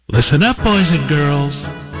Listen up, boys and girls.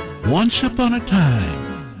 Once upon a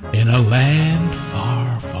time, in a land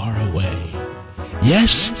far, far away.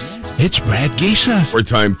 Yes, it's Brad Geisa. We're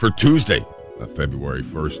time for Tuesday, February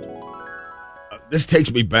 1st. This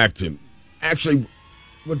takes me back to, actually,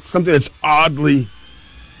 something that's oddly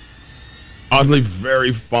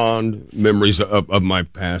very fond memories of my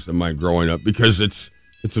past and my growing up, because it's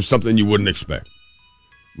of something you wouldn't expect.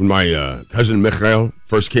 When my cousin Michael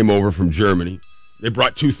first came over from Germany, they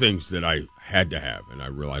brought two things that I had to have, and I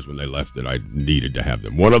realized when they left that I needed to have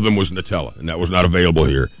them. One of them was Nutella, and that was not available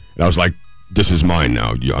here. And I was like, this is mine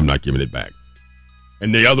now. I'm not giving it back.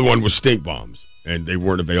 And the other one was stink bombs, and they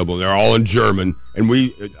weren't available. They're all in German, and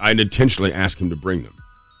I'd intentionally asked him to bring them.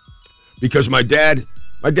 Because my dad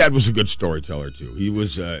was a good storyteller, too.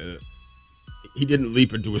 He didn't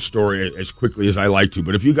leap into a story as quickly as I like to,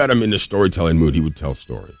 but if you got him in the storytelling mood, he would tell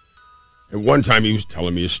stories. And one time he was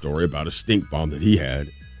telling me a story about a stink bomb that he had,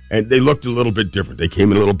 and they looked a little bit different. They came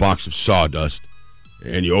in a little box of sawdust,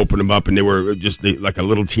 and you open them up, and they were just like a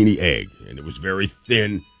little teeny egg, and it was very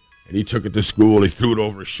thin. And he took it to school, and he threw it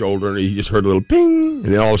over his shoulder, and he just heard a little ping,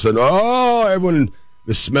 and then all of a sudden,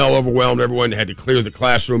 the smell overwhelmed everyone. They had to clear the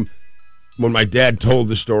classroom. When my dad told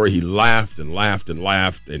the story, he laughed and laughed and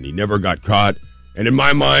laughed, and he never got caught. And in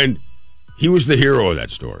my mind, he was the hero of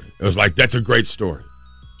that story. It was like, that's a great story.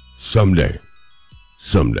 Someday,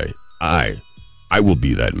 I will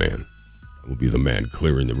be that man. I will be the man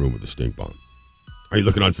clearing the room with the stink bomb. Are you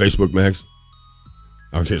looking on Facebook, Max?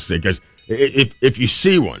 I was just saying, guys, if you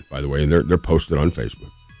see one, by the way, and they're posted on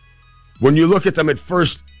Facebook, when you look at them at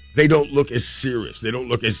first, they don't look as serious. They don't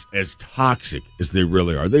look as toxic as they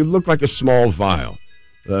really are. They look like a small vial.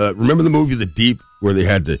 Remember the movie The Deep, where they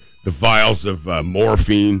had the vials of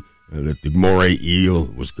morphine that the moray eel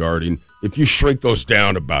was guarding? If you shrink those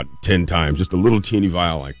down about 10 times, just a little teeny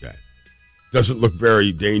vial like that, doesn't look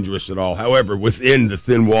very dangerous at all. However, within the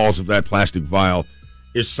thin walls of that plastic vial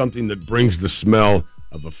is something that brings the smell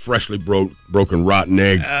of a freshly broken rotten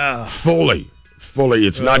egg fully.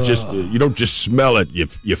 It's not just, you don't just smell it,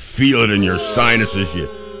 you feel it in your sinuses,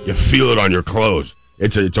 you feel it on your clothes.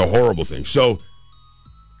 It's a horrible thing. So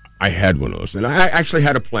I had one of those, and I actually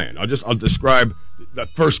had a plan. I'll describe the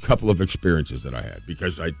first couple of experiences that I had,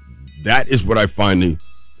 because that is what I finally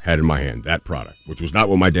had in my hand, that product, which was not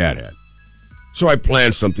what my dad had. So I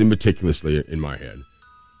planned something meticulously in my head.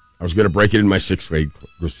 I was going to break it in my sixth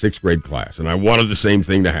grade class, and I wanted the same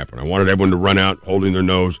thing to happen. I wanted everyone to run out holding their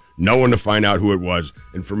nose, no one to find out who it was,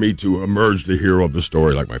 and for me to emerge the hero of the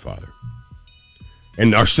story like my father.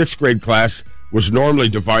 And our sixth grade class was normally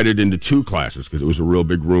divided into two classes because it was a real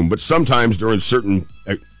big room, but sometimes during certain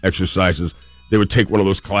exercises, they would take one of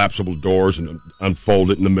those collapsible doors and unfold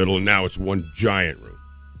it in the middle, and now it's one giant room.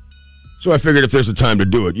 So I figured if there's a time to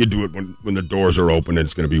do it, you do it when the doors are open and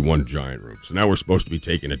it's going to be one giant room. So now we're supposed to be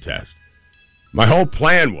taking a test. My whole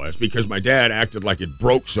plan was, because my dad acted like it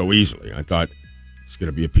broke so easily, I thought, it's going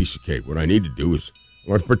to be a piece of cake. What I need to do is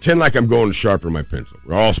I want to pretend like I'm going to sharpen my pencil.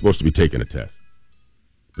 We're all supposed to be taking a test.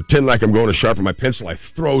 Pretend like I'm going to sharpen my pencil. I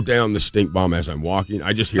throw down the stink bomb as I'm walking.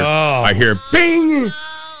 I just hear, I hear bing,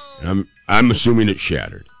 and I'm assuming it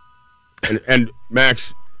shattered. And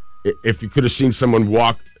Max, if you could have seen someone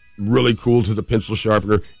walk really cool to the pencil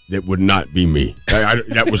sharpener, that would not be me.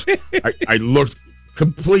 I looked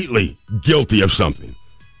completely guilty of something.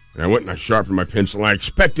 And I went and I sharpened my pencil, and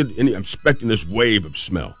I'm expecting this wave of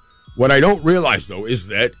smell. What I don't realize, though, is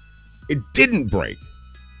that it didn't break.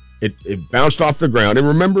 It bounced off the ground. And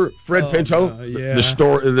remember Fred Pinto, the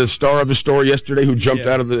star of the story yesterday, who jumped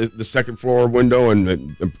out of the second floor window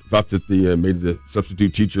and thought that maybe the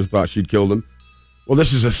substitute teacher thought she'd killed him? Well,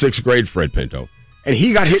 this is a sixth grade Fred Pinto. And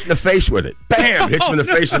he got hit in the face with it. Bam! Hits him in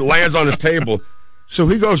the face and lands on his table. So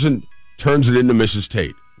he goes and turns it into Mrs.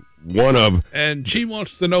 Tate. And she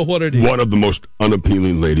wants to know what it is. One of the most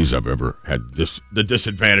unappealing ladies I've ever had the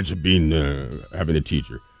disadvantage of being having a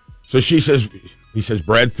teacher. So he says,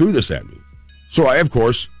 Brad threw this at me. So I, of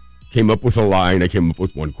course, came up with a lie, and I came up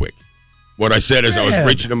with one quick. What I said is I was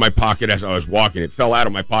reaching in my pocket as I was walking. It fell out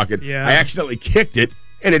of my pocket. Yeah. I accidentally kicked it,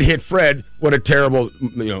 and it hit Fred. What a terrible,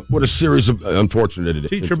 what a series of unfortunate.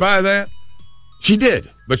 Teacher buy that? She did,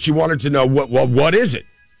 but she wanted to know, what is it?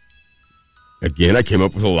 Again, I came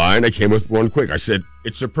up with a lie, and I came up with one quick. I said,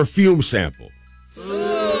 it's a perfume sample.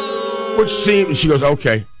 Which seemed, she goes,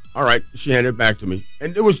 okay, all right. She handed it back to me,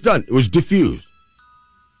 and it was done. It was diffused.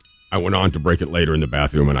 I went on to break it later in the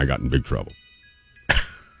bathroom, and I got in big trouble.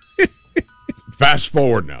 Fast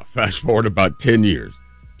forward about 10 years.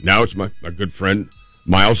 Now it's my good friend,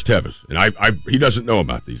 Miles Tevis, and he doesn't know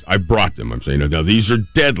about these. I brought them. I'm saying, now these are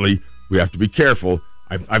deadly. We have to be careful.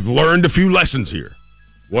 I've learned a few lessons here.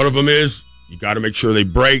 One of them is you got to make sure they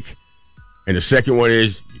break, and the second one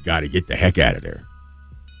is you got to get the heck out of there.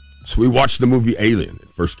 So we watched the movie Alien. It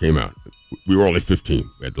first came out. We were only 15.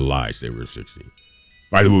 We had the lies. They were 16.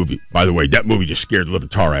 By the way, that movie just scared the living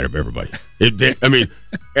tar out of everybody.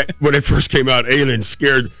 When it first came out, Alien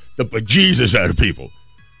scared the bejesus out of people.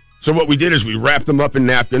 So what we did is we wrapped them up in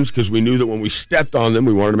napkins because we knew that when we stepped on them,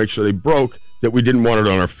 we wanted to make sure they broke, that we didn't want it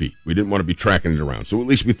on our feet. We didn't want to be tracking it around. So at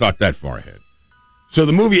least we thought that far ahead. So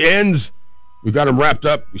the movie ends. We got them wrapped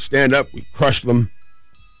up. We stand up. We crushed them.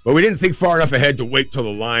 But we didn't think far enough ahead to wait till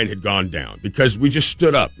the line had gone down because we just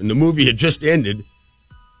stood up and the movie had just ended.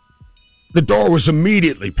 The door was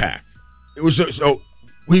immediately packed. It was so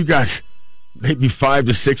we've got maybe 5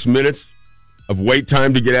 to 6 minutes of wait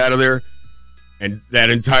time to get out of there. And that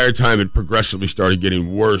entire time, it progressively started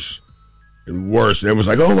getting worse and worse. And it was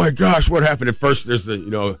like, oh, my gosh, what happened? At first, there's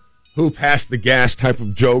the, who passed the gas type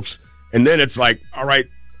of jokes. And then it's like, all right,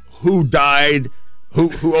 who died?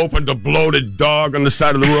 Who opened a bloated dog on the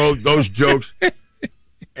side of the road? Those jokes.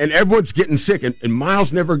 And everyone's getting sick. And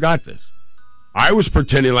Miles never got this. I was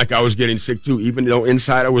pretending like I was getting sick, too, even though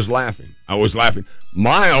inside I was laughing.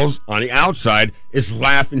 Miles, on the outside, is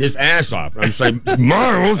laughing his ass off. And I'm saying,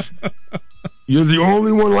 Miles... You're the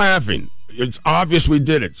only one laughing. It's obvious we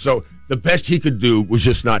did it. So the best he could do was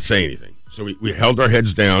just not say anything. So we held our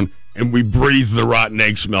heads down, and we breathed the rotten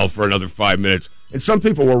egg smell for another 5 minutes. And some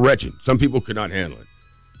people were retching. Some people could not handle it.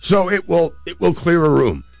 So it will clear a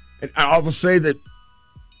room. And I will say that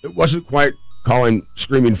it wasn't quite calling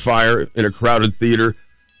screaming fire in a crowded theater,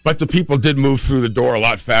 but the people did move through the door a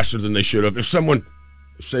lot faster than they should have. If someone,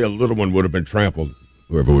 say a little one would have been trampled,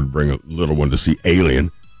 whoever would bring a little one to see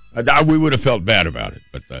Alien, we would have felt bad about it.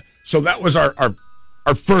 But so that was our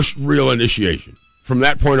first real initiation. From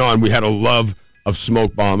that point on, we had a love of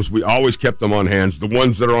smoke bombs. We always kept them on hands. The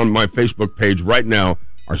ones that are on my Facebook page right now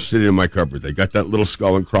are sitting in my cupboard. They got that little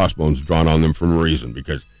skull and crossbones drawn on them for a reason,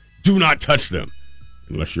 because do not touch them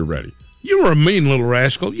unless you're ready. You were a mean little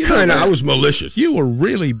rascal. I was malicious. You were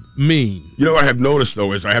really mean. What I have noticed,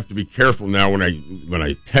 though, is I have to be careful now when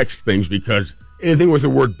I text things, because anything with the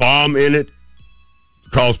word bomb in it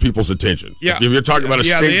calls people's attention. Yeah. If you're talking about a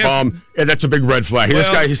stink bomb, that's a big red flag. This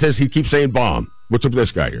guy, he says he keeps saying bomb. What's up with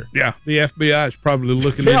this guy here? Yeah, the FBI is probably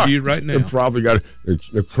looking at you right now.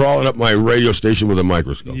 They're crawling up my radio station with a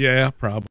microscope. Yeah, probably.